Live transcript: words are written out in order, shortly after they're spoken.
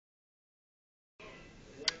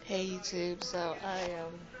Hey YouTube, so I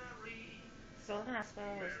am So in the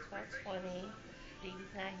hospital it's 12:20.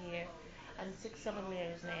 Baby's not here. I'm 6 7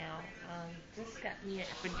 years now. Just got me an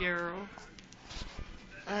epidural.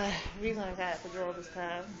 Reason I got epidural this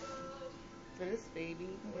time for this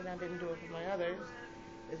baby, and I didn't do it for my others,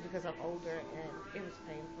 is because I'm older and it was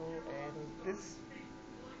painful. And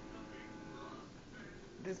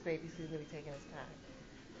this baby seems to be taking its time.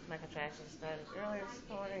 My contractions started earlier this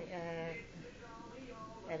morning, and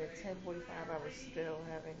at 10:45 I was still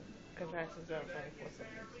having contractions that was 24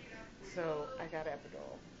 seconds. So I got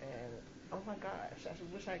epidural, and oh my gosh,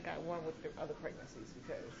 I wish I got one with the other pregnancies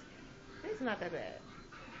because it's not that bad.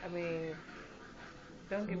 I mean,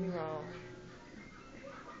 don't get me wrong,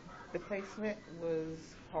 the placement was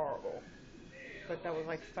horrible, but that was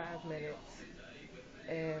like 5 minutes,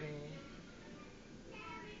 and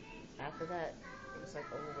after that, it was like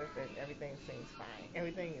over with, and everything seems fine.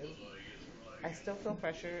 Everything is. I still feel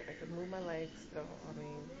pressure. I can move my legs still. I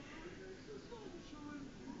mean,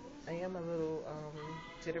 I am a little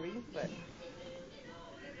jittery, but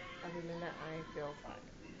other than that, I feel fine.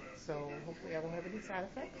 So hopefully I won't have any side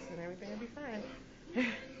effects and everything will be fine.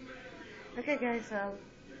 Okay, guys, I'll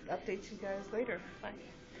update you guys later. Bye.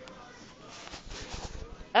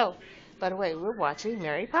 Oh, by the way, we're watching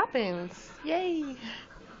Mary Poppins. Yay!